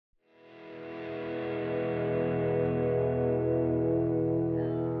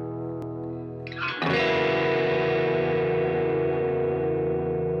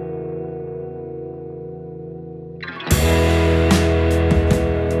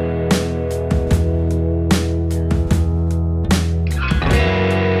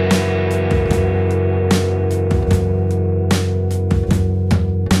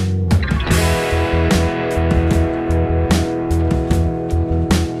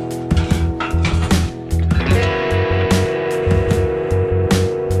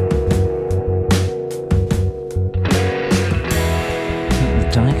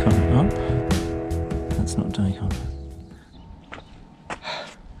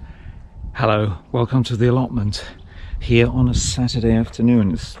Hello, welcome to the allotment here on a Saturday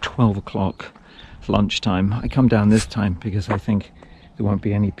afternoon. It's 12 o'clock lunchtime. I come down this time because I think there won't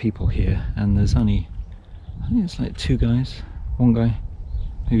be any people here, and there's only, I think it's like two guys, one guy,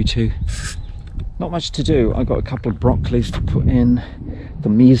 maybe two. Not much to do. I got a couple of broccolis to put in. The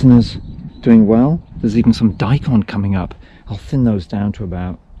mizuna's doing well. There's even some daikon coming up. I'll thin those down to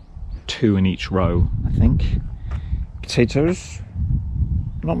about 2 in each row, I think. Potatoes,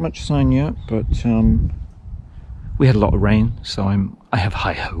 not much sign yet, but we had a lot of rain, so I have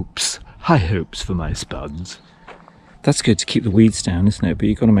high hopes for my spuds. That's good to keep the weeds down, isn't it? But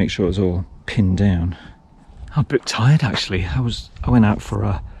you've got to make sure it's all pinned down. I'm a bit tired actually. I went out for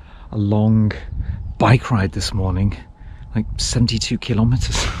a long bike ride this morning, like 72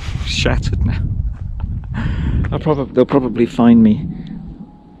 kilometers. Shattered now. They'll probably find me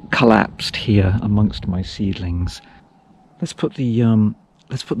collapsed here amongst my seedlings. Let's put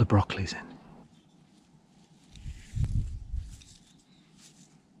the broccolis in.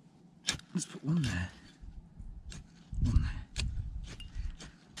 Let's put one there. One there.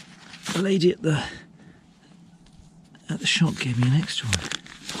 The lady at the shop gave me an extra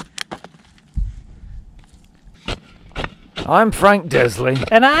one. I'm Frank Desley.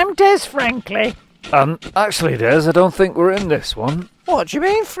 And I'm Des Frankly. Actually, Des, I don't think we're in this one. What do you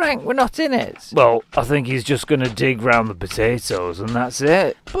mean, Frank? We're not in it? Well, I think he's just going to dig round the potatoes and that's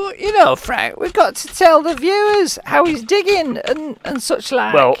it. But, you know, Frank, we've got to tell the viewers how he's digging and such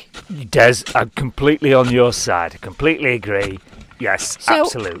like. Well, Des, I'm completely on your side. I completely agree. Yes,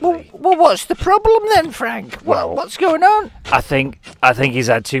 absolutely. Well, what's the problem then, Frank? What's going on? I think he's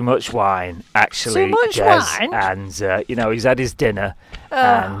had too much wine, actually. Too much Des, wine? And, he's had his dinner.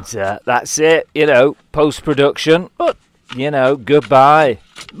 And that's it, post-production. But, goodbye.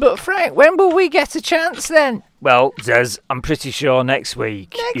 But, Frank, when will we get a chance then? Well, Des, I'm pretty sure next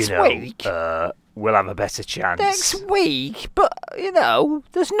week, Next week? We'll have a better chance. Next week? But,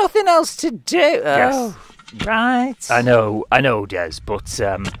 there's nothing else to do. Yes. Oh, right. I know, Des, but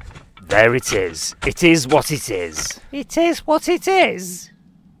there it is. It is what it is. It is what it is.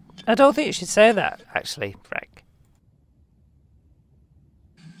 I don't think you should say that, actually, Frank.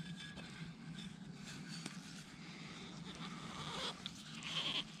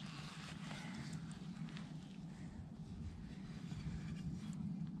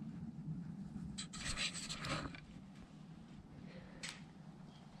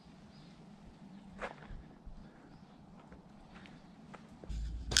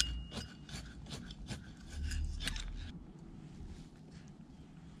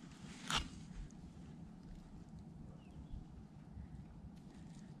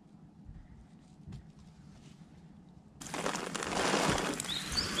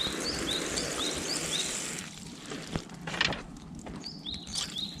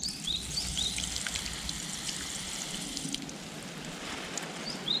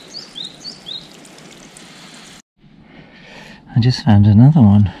 I just found another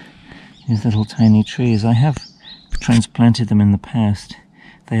one. These little tiny trees. I have transplanted them in the past.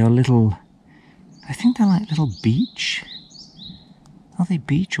 They are little, I think they're like little beech. Are they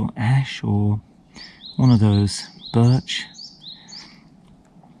beech or ash or one of those? Birch.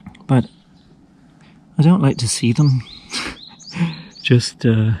 But I don't like to see them just,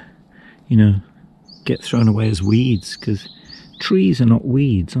 get thrown away as weeds, because trees are not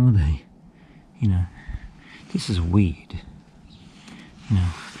weeds, are they? This is a weed.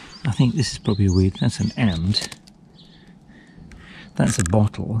 I think this is probably a weed. That's an ant. That's a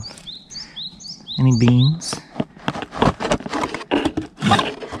bottle. Any beans?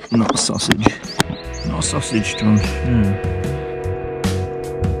 Not a sausage. Not a sausage, John. No.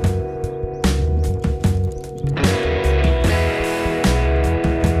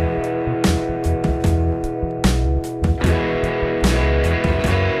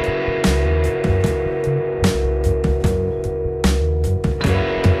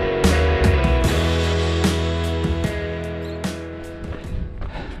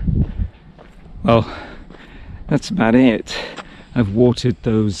 Well, that's about it. I've watered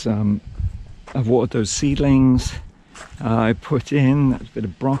those seedlings. I put in a bit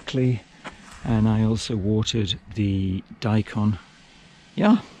of broccoli, and I also watered the daikon.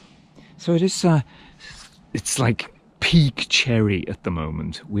 Yeah, so it is. It's like peak cherry at the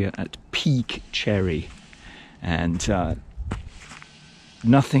moment. We're at peak cherry, and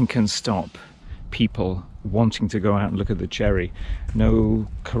nothing can stop people wanting to go out and look at the cherry. No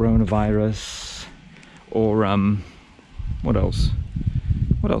coronavirus or what else?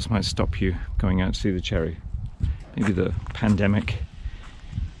 What else might stop you going out to see the cherry? Maybe the pandemic.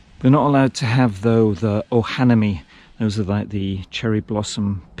 They're not allowed to have, though, the ohanami, Those are like the cherry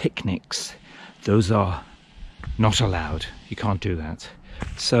blossom picnics. Those are not allowed. You can't do that.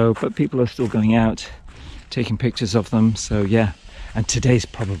 So, but people are still going out, taking pictures of them. So yeah, and today's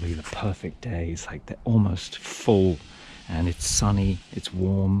probably the perfect day. It's like they're almost full and it's sunny, it's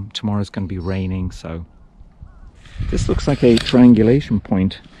warm. Tomorrow's going to be raining, so this looks like a triangulation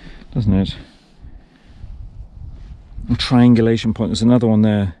point, doesn't it? A triangulation point. There's another one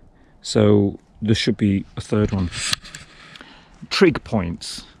there, so there should be a third one. Trig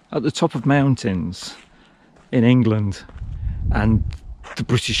points at the top of mountains in England and the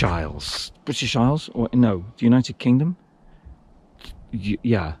British Isles. British Isles? Or no, the United Kingdom?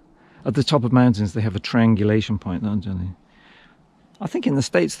 Yeah. At the top of mountains they have a triangulation point, don't they? I think in the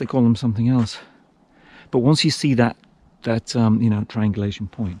States they call them something else. But once you see that you know, triangulation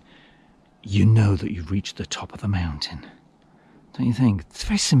point, you know that you've reached the top of the mountain. Don't you think? It's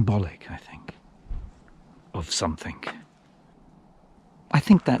very symbolic, I think, of something. I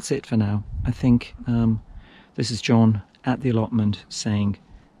think that's it for now. I think this is John at the allotment saying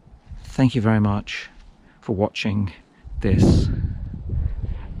thank you very much for watching this,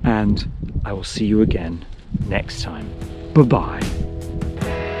 and I will see you again next time. Bye-bye.